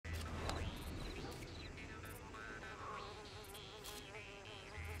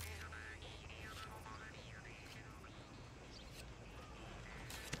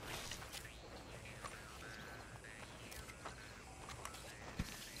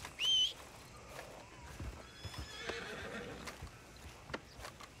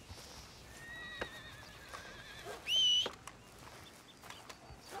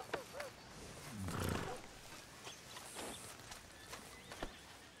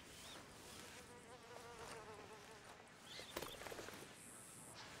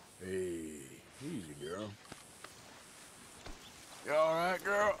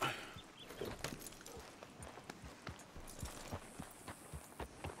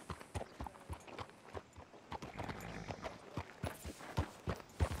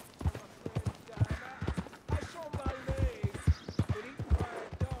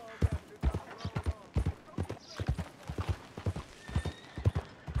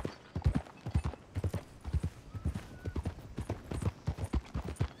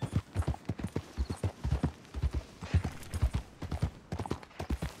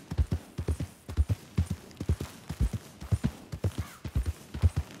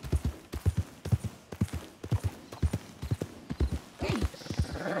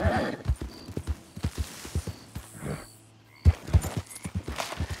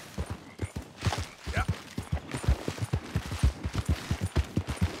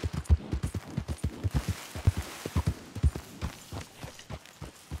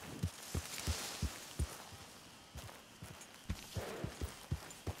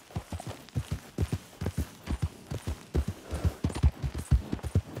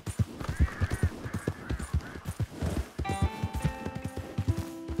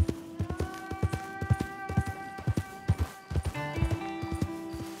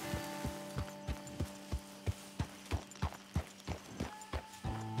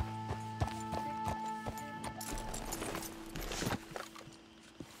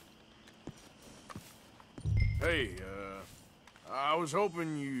Hey, I was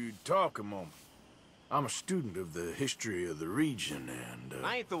hoping you'd talk a moment. I'm a student of the history of the region, and,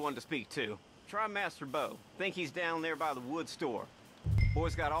 I ain't the one to speak to. Try Master Bo. Think he's down there by the wood store.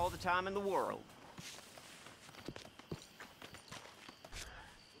 Boy's got all the time in the world.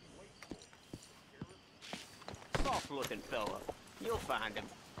 Soft-looking fella. You'll find him.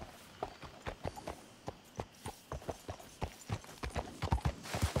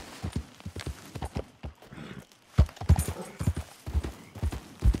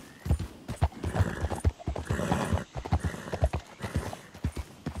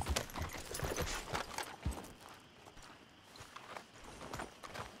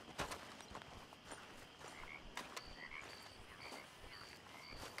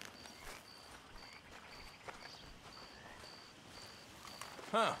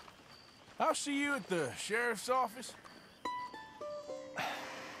 Huh. I'll see you at the sheriff's office.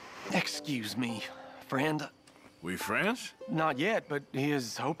 Excuse me, friend. We friends? Not yet, but he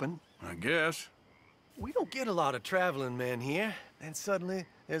is hoping. I guess. We don't get a lot of traveling men here, and suddenly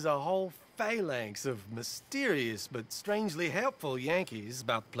there's a whole phalanx of mysterious but strangely helpful Yankees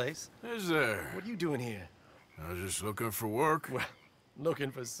about the place. Is there? What are you doing here? I was just looking for work. Well,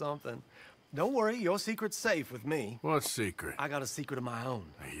 looking for something. Don't worry, your secret's safe with me. What secret? I got a secret of my own.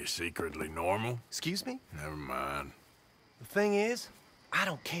 Are you secretly normal? Excuse me? Never mind. The thing is, I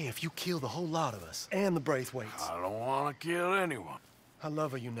don't care if you kill the whole lot of us, and the Braithwaites. I don't want to kill anyone. I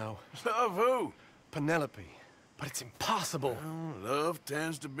love her, you know. Love who? Penelope. But it's impossible. Well, love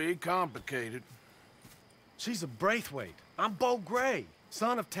tends to be complicated. She's a Braithwaite. I'm Bo Gray,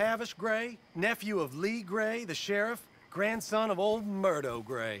 son of Tavish Gray, nephew of Lee Gray, the sheriff, grandson of old Murdo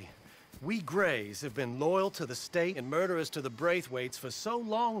Gray. We Grays have been loyal to the state and murderous to the Braithwaites for so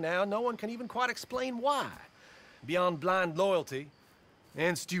long now, no one can even quite explain why. Beyond blind loyalty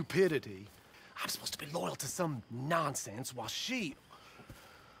and stupidity, I'm supposed to be loyal to some nonsense while she's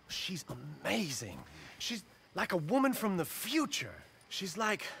amazing. She's like a woman from the future. She's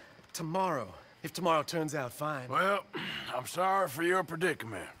like tomorrow, if tomorrow turns out fine. Well, I'm sorry for your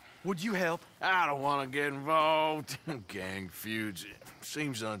predicament. Would you help? I don't want to get involved in gang feuds. It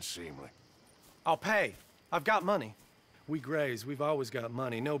seems unseemly. I'll pay. I've got money. We Grays, we've always got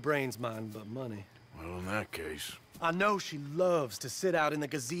money. No brains, mind, but money. Well, in that case... I know she loves to sit out in the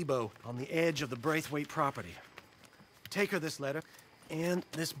gazebo on the edge of the Braithwaite property. Take her this letter and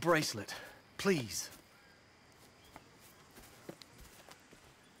this bracelet, please.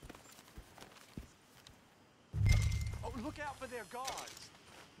 Oh, look out for their guards.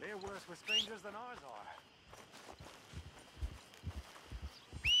 They're worse with strangers than ours are.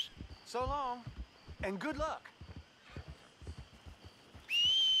 So long, and good luck.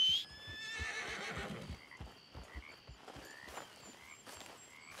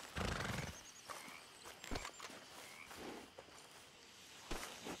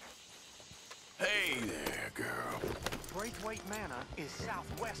 Hey there, girl. Braithwaite Manor is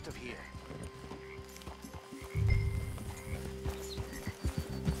southwest of here.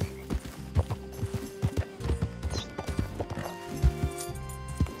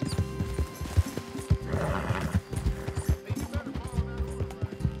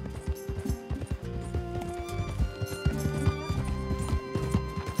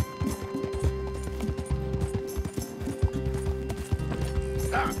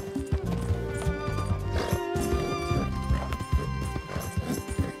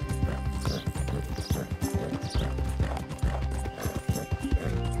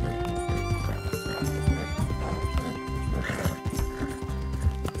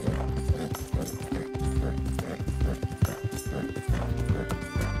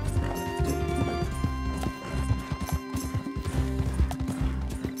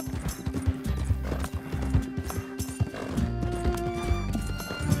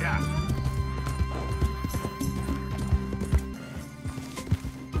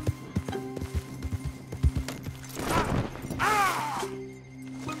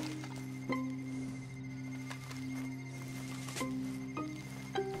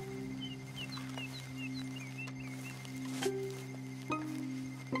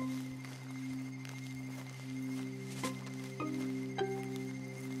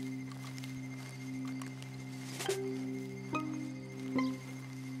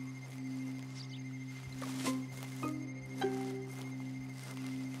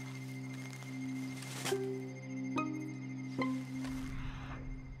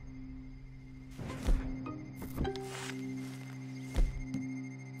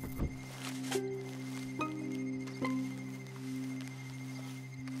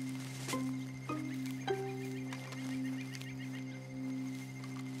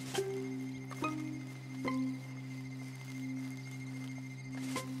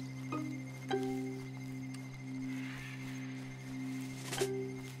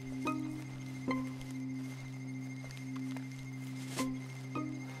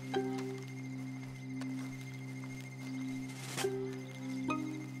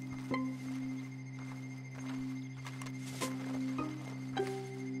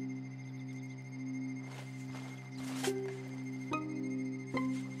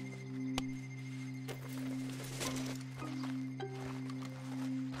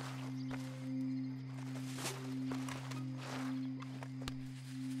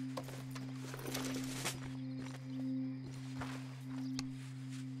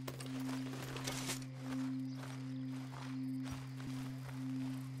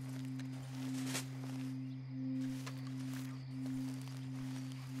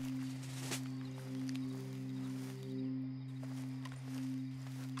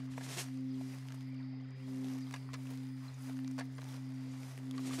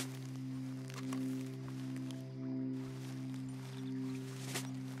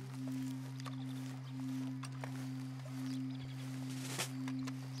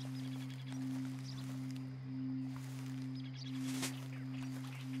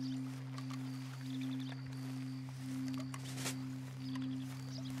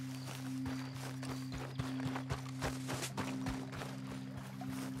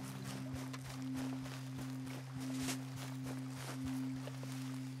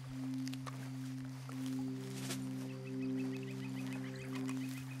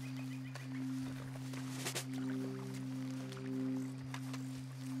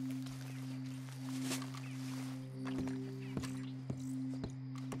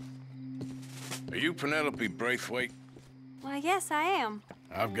 you Penelope Braithwaite? Well, yes, I am.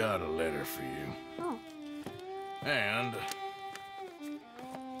 I've got a letter for you. Oh. And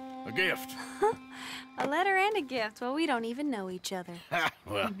a gift. A letter and a gift. Well, we don't even know each other.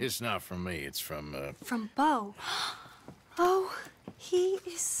 Well, it's not from me. It's from, From Bo. Oh, he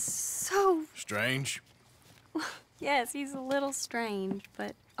is so... Strange. Yes, he's a little strange,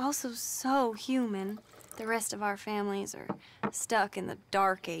 but also so human. The rest of our families are stuck in the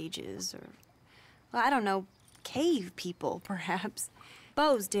Dark Ages, or, well, I don't know, cave people, perhaps.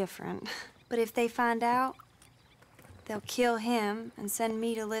 Bo's different, but if they find out, they'll kill him and send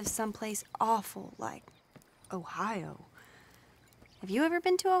me to live someplace awful like Ohio. Have you ever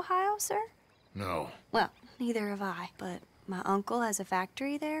been to Ohio, sir? No. Well, neither have I, but my uncle has a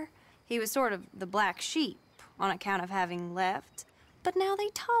factory there. He was sort of the black sheep on account of having left, but now they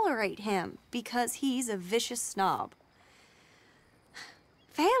tolerate him because he's a vicious snob.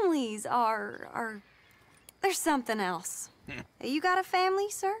 Families are there's something else. You got a family,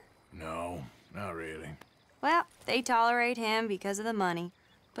 sir? No, not really. Well, they tolerate him because of the money.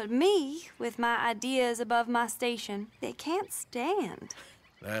 But me, with my ideas above my station, they can't stand.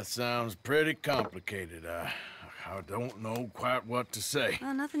 That sounds pretty complicated. I don't know quite what to say.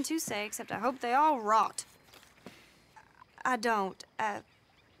 Well, nothing to say, except I hope they all rot. I don't,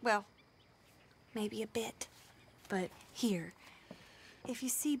 well, maybe a bit. But here, if you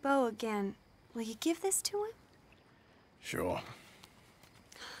see Bo again, will you give this to him? Sure.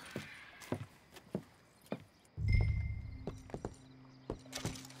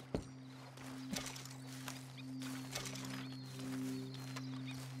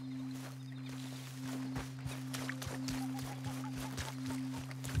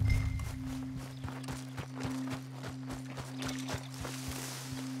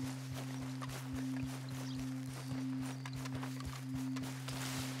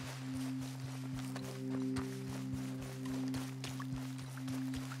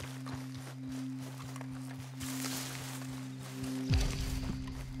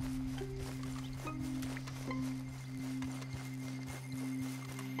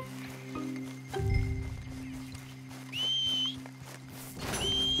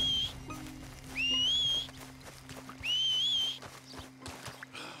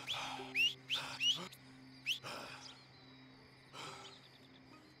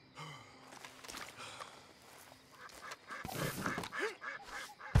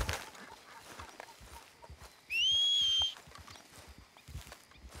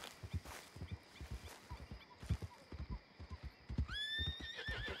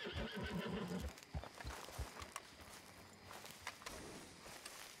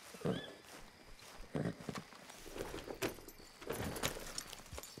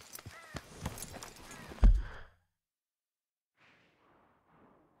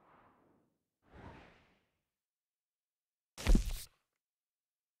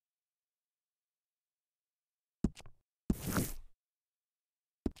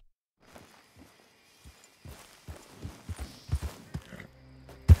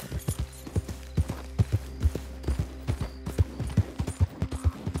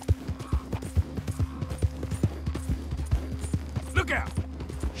 Look out!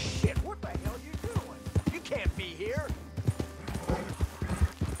 Shit, what the hell you doing? You can't be here.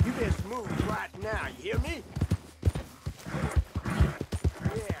 You best move right now, you hear me?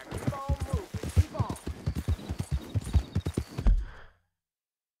 Yeah, keep on moving, keep on.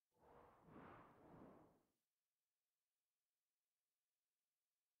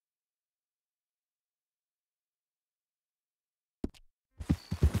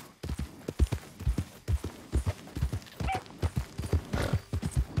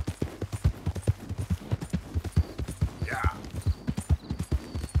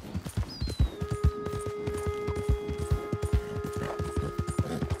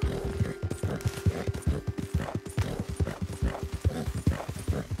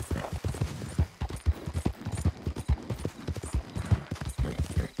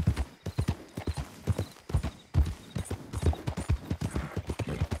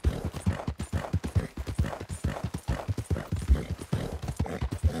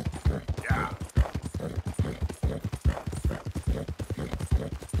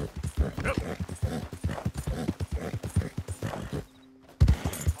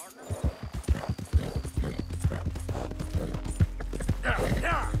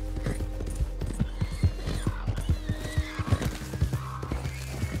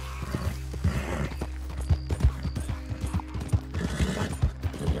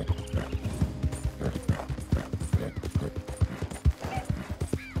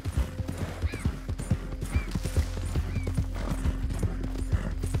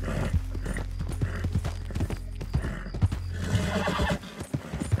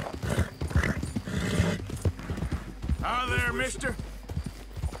 there, mister.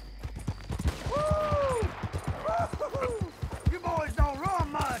 Woo! Woo! You boys don't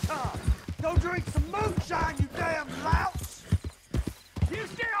run much, huh? Go drink some moonshine, you damn louts! You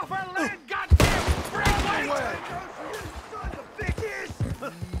stay off our land, goddamn freeway! You sons of bitches!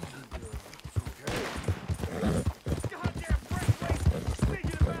 Goddamn freeway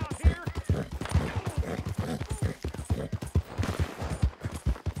sneaking about here!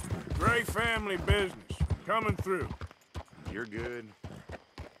 Gray family business. Coming through. You're good.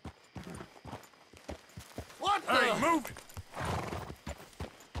 What the? Hey, move it!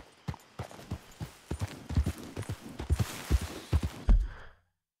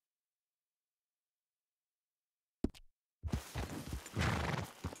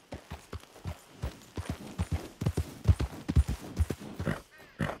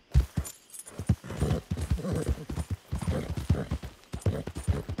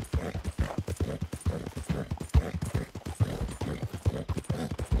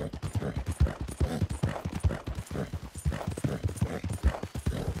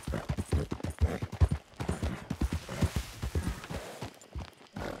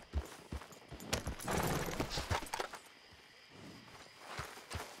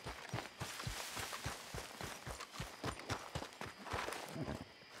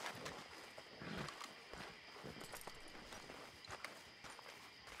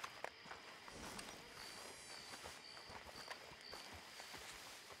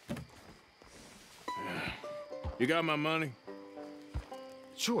 You got my money?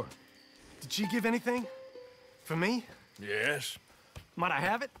 Sure. Did she give anything? For me? Yes. Might I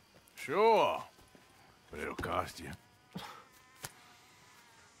have it? Sure. But it'll cost you.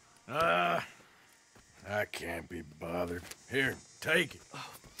 I can't be bothered. Here, take it.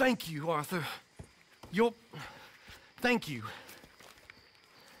 Oh, thank you, Arthur. Thank you.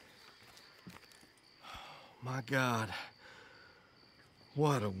 My God.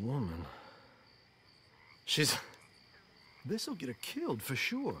 What a woman. This'll get her killed for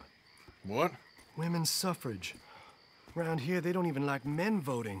sure. What? Women's suffrage. Around here, they don't even like men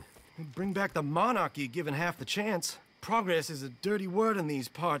voting. They'd bring back the monarchy given half the chance. Progress is a dirty word in these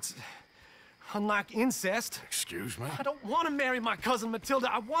parts. Unlike incest. Excuse me? I don't want to marry my cousin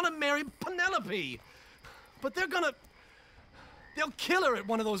Matilda. I want to marry Penelope. But they'll kill her at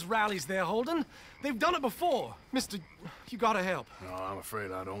one of those rallies they're holding. They've done it before. Mister, you gotta help. No, I'm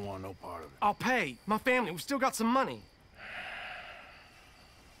afraid I don't want no part of it. I'll pay. My family, we've still got some money.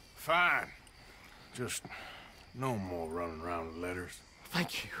 Fine. Just no more running around with letters.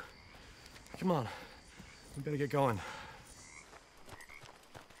 Thank you. Come on. We better get going.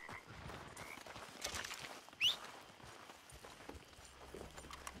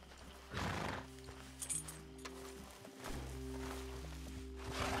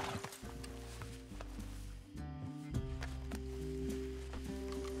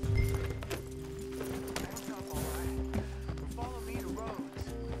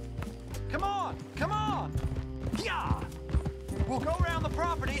 Come on! Yeah! We'll go around the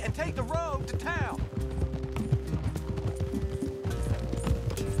property and take the road to town.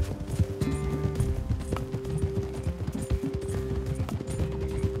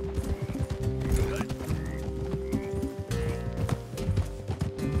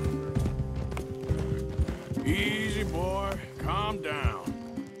 Easy, boy. Calm down.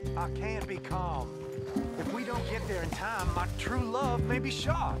 I can't be calm. If we don't get there in time, my true love may be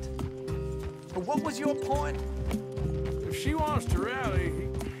shot. But what was your point? If she wants to rally,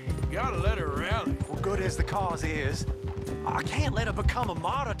 you gotta let her rally. Well, good as the cause is, I can't let her become a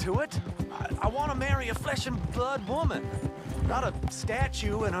martyr to it. I want to marry a flesh and blood woman, not a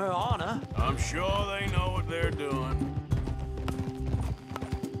statue in her honor. I'm sure they know what they're doing.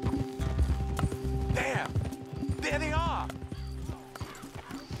 There! There they are!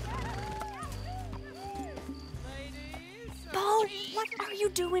 Bo, what are you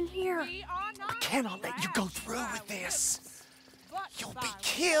doing here? I cannot let you go through with this. You'll be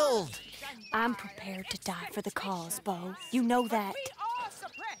killed. I'm prepared to die for the cause, Bo. You know that.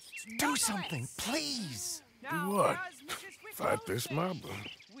 Do something, please. Do what? Fight this mob?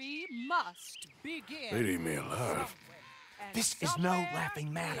 We must begin. They'd eat me alive. This is no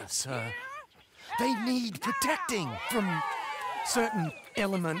laughing matter, sir. They need protecting from certain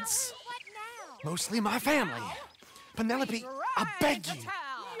elements. Mostly my family. Penelope, I beg you.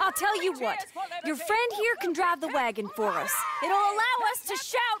 I'll tell you what. Your friend here can drive the wagon for us. It'll allow us to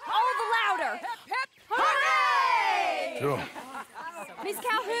shout all the louder. Hooray! Sure. Miss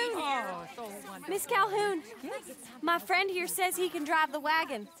Calhoun. Miss Calhoun. My friend here says he can drive the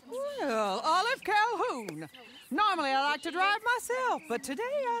wagon. Well, Olive Calhoun, Normally I like to drive myself, but today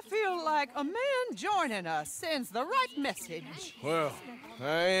I feel like a man joining us sends the right message. Well,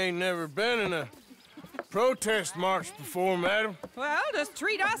 I ain't never been in a protest march before, madam. Well, just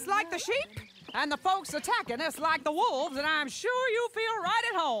treat us like the sheep, and the folks attacking us like the wolves, and I'm sure you feel right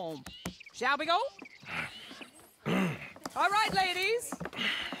at home. Shall we go? All right, ladies.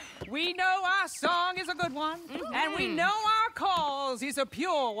 We know our song is a good one, and we know our cause is a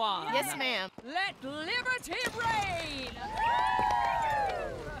pure one. Yes, ma'am. Let liberty reign!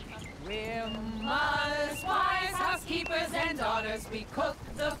 We're mothers, wives, housekeepers, and daughters. We cook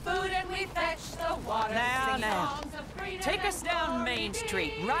the food and we fetch the water. Now, take us down Main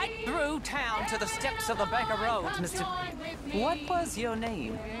Street, right through town to the steps of the Baker Road, Mr. What was your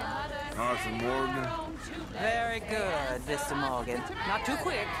name? Arthur Morgan. Very good, Mr. Morgan. Not too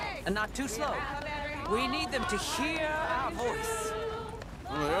quick and not too slow. We need them to hear our voice.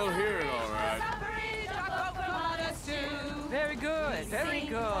 Well, they'll hear it all right. Very good, very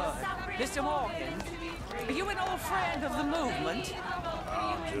good. Mr. Morgan, are you an old friend of the movement?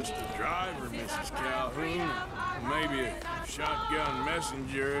 I'm just a driver, Mrs. Calhoun. Maybe a shotgun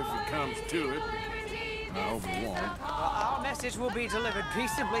messenger if it comes to it. I hope it won't. Our message will be delivered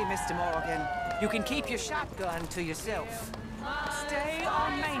peaceably, Mr. Morgan. You can keep your shotgun to yourself. Stay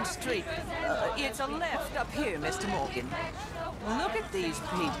on Main Street. It's a left up here, Mr. Morgan. Look at these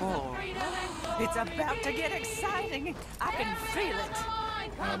people. It's about to get exciting. I can feel it.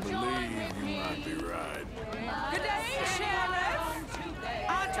 I believe you might be right. Good day, Sheriff.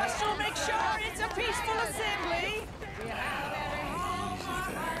 I trust you'll make sure it's a peaceful assembly.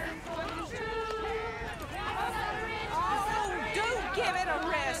 Give it a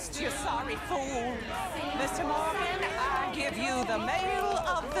rest, you sorry fool. Mr. Morgan, I give you the male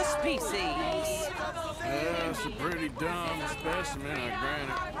of the species. That's a pretty dumb specimen, I grant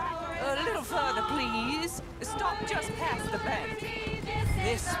it. A little further, please. Stop just past the bank.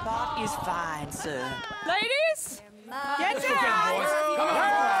 This spot is fine, sir. Ladies, get down! Come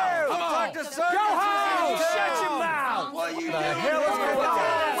on! Like the circus. Go home! Shut your mouth! What are you doing? The hell is going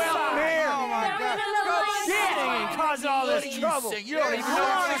on? Well, here! Oh my God! Shit! Cause all this trouble. You don't even know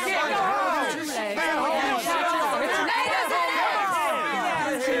what you're getting.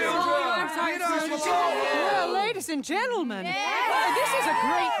 Well, ladies and gentlemen, this is a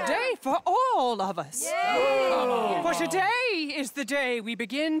great day for all of us. For today is the day we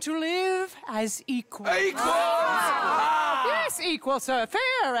begin to live as equals. Equal! Yes, equal, sir.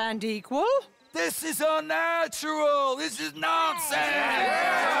 Fair and equal. This is unnatural. This is nonsense.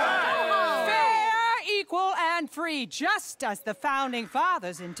 Fair, equal, and free, just as the Founding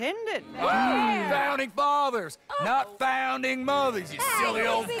Fathers intended. Founding fathers, not founding mothers, you silly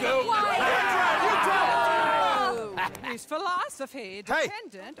old goat. Is philosophy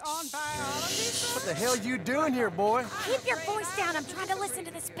dependent on biology? What the hell you doing here, boy? Keep your voice down. I'm trying to listen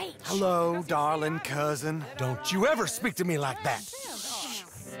to the speech. Hello, darling cousin. Don't you ever speak to me like that.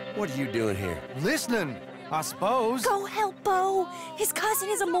 What are you doing here? Listening, I suppose. Go help Bo. His cousin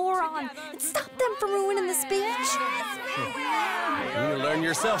is a moron. And stop them from ruining the speech. You need to learn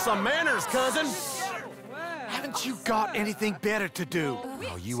yourself some manners, cousin. Haven't you got anything better to do?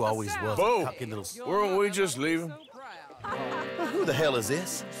 Oh, you always was Bo, a cocky little... weren't we just leaving? Who the hell is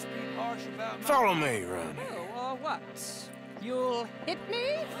this? Follow me, Ronnie. What? You'll hit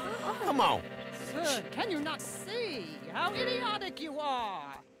me? Come on. Sir, can you not see how idiotic you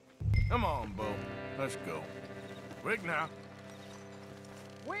are? Come on, Bo. Let's go. Quick now.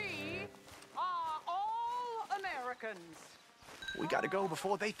 We are all Americans. We gotta go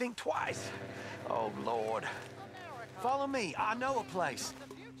before they think twice. Oh, Lord. Follow me. I know a place.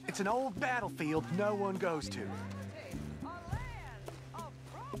 It's an old battlefield no one goes to. A land of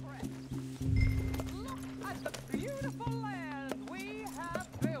progress. Look at the beautiful land we have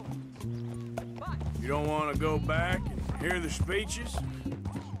built. But You don't want to go back and hear the speeches?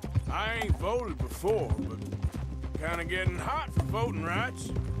 I ain't voted before, but kind of getting hot for voting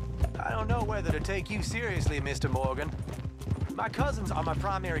rights. I don't know whether to take you seriously, Mr. Morgan. My cousins are my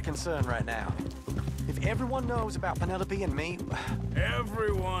primary concern right now. If everyone knows about Penelope and me...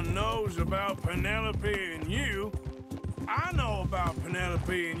 Everyone knows about Penelope and you. I know about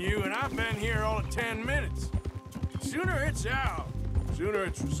Penelope and you, and I've been here all of 10 minutes. Sooner it's out, sooner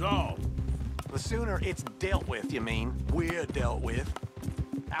it's resolved. The sooner it's dealt with, you mean. We're dealt with.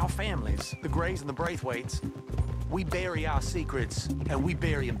 Our families, the Grays and the Braithwaites, we bury our secrets, and we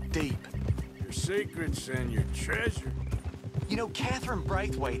bury them deep. Your secrets and your treasure. You know, Catherine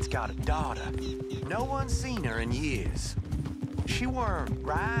Braithwaite's got a daughter. No one's seen her in years. She weren't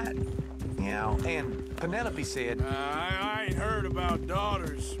right, you know, and Penelope said... I ain't heard about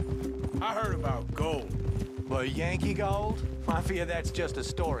daughters. I heard about gold. Well, Yankee Gold? I fear that's just a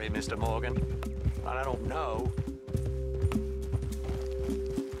story, Mr. Morgan. But I don't know.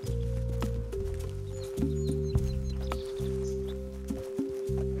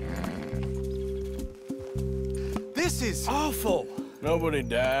 This is awful. Nobody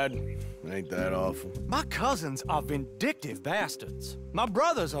died. Ain't that awful? My cousins are vindictive bastards. My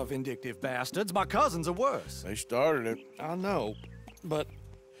brothers are vindictive bastards. My cousins are worse. They started it. I know, but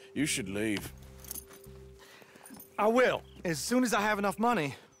You should leave. I will. As soon as I have enough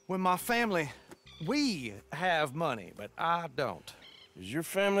money. When my family, we have money, but I don't. Is your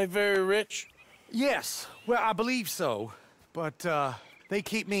family very rich? Yes, well, I believe so. But, they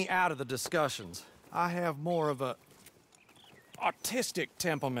keep me out of the discussions. I have more of a artistic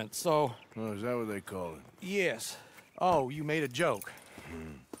temperament, so... Oh, is that what they call it? Yes. Oh, you made a joke.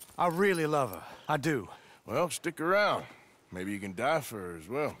 I really love her. I do. Well, stick around. Maybe you can die for her as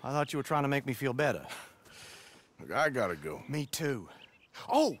well. I thought you were trying to make me feel better. Look, I gotta go. Me too.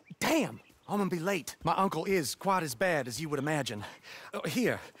 Oh, damn! I'm gonna be late. My uncle is quite as bad as you would imagine.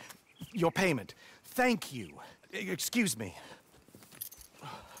 Here, your payment. Thank you. Excuse me.